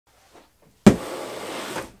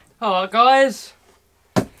Alright guys,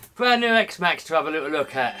 brand new X-Maxx to have a little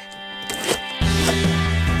look at.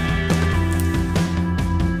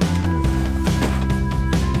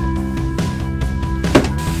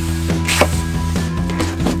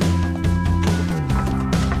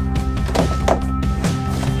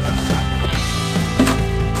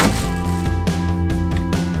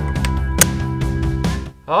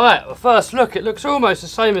 Alright, well, first look, it looks almost the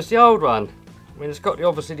same as the old one. I mean, it's got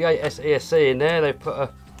obviously the 8S ESC in there. They've put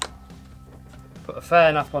a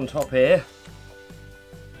fan up on top here.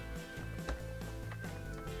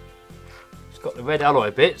 It's got the red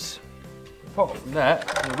alloy bits. Apart from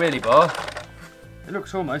that, and the wheelie bar, it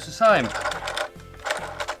looks almost the same.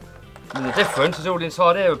 And the difference is all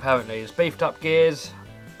inside here apparently. It's beefed up gears,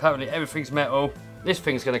 apparently everything's metal. This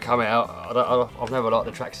thing's going to come out. I've never liked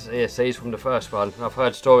the Traxxas ESCs from the first one. I've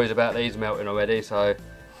heard stories about these melting already, so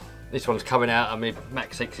this one's coming out and my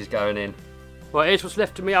Max 6 is going in. Right, here's what's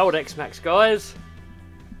left of my old X-Maxx, guys.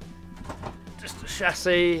 Just the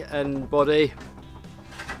chassis and body.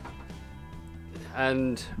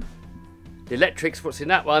 And the electrics, what's in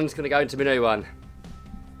that one's going to go into my new one.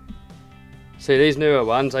 See, these newer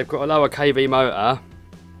ones, they've got a lower kV motor.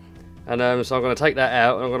 And so I'm going to take that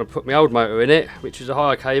out and I'm going to put my old motor in it, which is a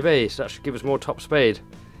higher kV, so that should give us more top speed.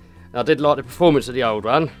 And I did like the performance of the old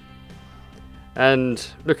one. And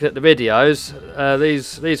looking at the videos,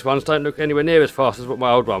 these ones don't look anywhere near as fast as what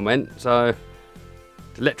my old one went, so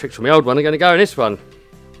the electrics from my old one are going to go in this one.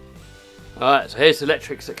 Alright, so here's the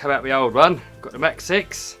electrics that come out of my old one. Got the Max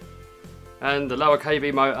 6 and the lower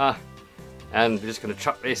kV motor, and we're just going to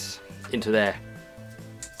chuck this into there.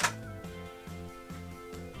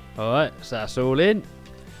 Alright, so that's all in,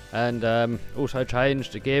 and also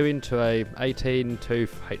changed the gearing to a 18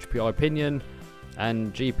 tooth HPI pinion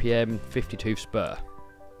and GPM 50 tooth spur.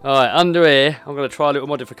 Alright, under here I'm going to try a little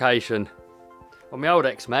modification. On my old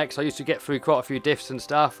X-Maxx I used to get through quite a few diffs and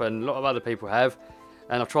stuff, and a lot of other people have,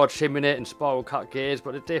 and I've tried shimming it and spiral cut gears,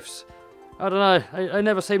 but the diffs, I don't know, they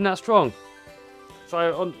never seem that strong.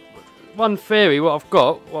 So on one theory what I've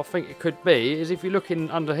got, what I think it could be, is if you're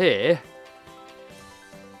looking under here,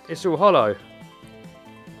 it's all hollow.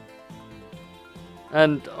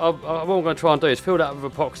 And what I'm going to try and do is fill that up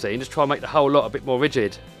with epoxy and just try and make the whole lot a bit more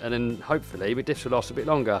rigid, and then hopefully my diffs will last a bit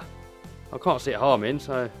longer. I can't see it harming,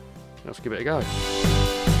 so let's give it a go.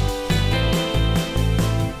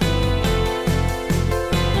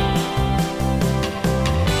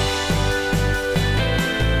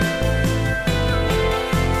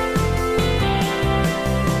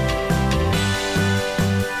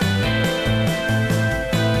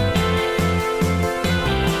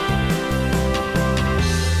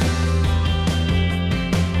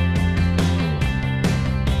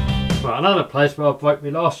 Another place where I broke my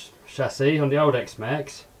last chassis on the old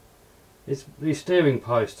X-Maxx is these steering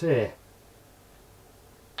posts here.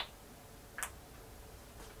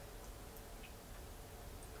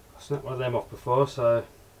 I snapped one of them off before, so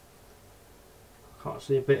I can't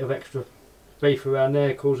see a bit of extra beef around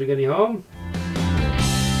there causing any harm.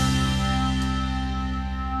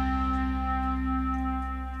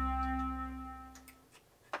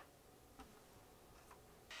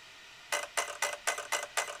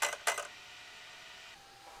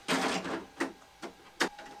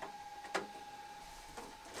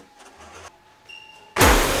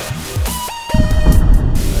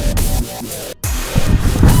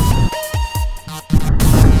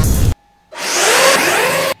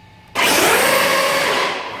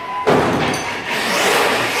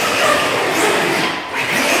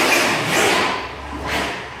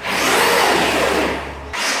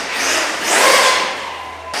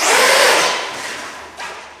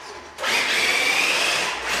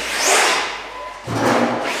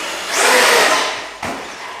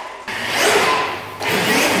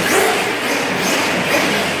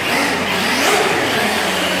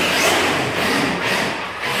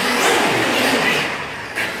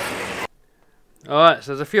 Alright,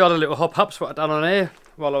 so there's a few other little hop-ups what I've done on here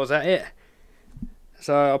while I was at it.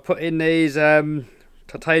 So I put in these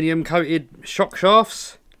titanium coated shock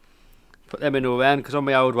shafts. Put them in all around, because on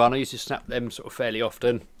my old one I used to snap them sort of fairly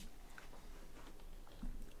often.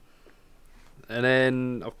 And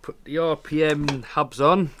then I've put the RPM hubs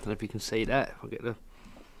on. I don't know if you can see that. If I get the...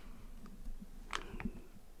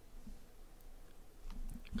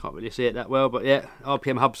 Can't really see it that well, but yeah,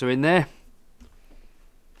 RPM hubs are in there.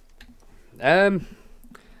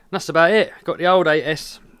 That's about it. Got the old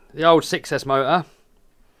 8S, the old 6S motor,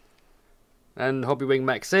 and Hobbywing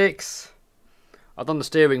Max 6. I've done the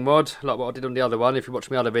steering mod, like what I did on the other one. If you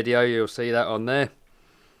watch my other video, you'll see that on there.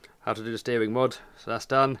 How to do the steering mod, so that's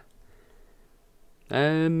done.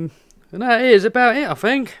 And that is about it, I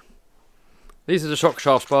think. These are the shock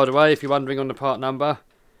shafts, by the way, if you're wondering on the part number.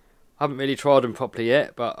 I haven't really tried them properly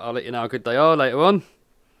yet, but I'll let you know how good they are later on.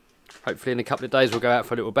 Hopefully in a couple of days we'll go out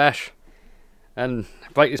for a little bash and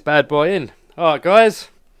break this bad boy in. Alright guys,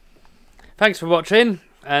 thanks for watching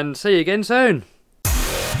and see you again soon.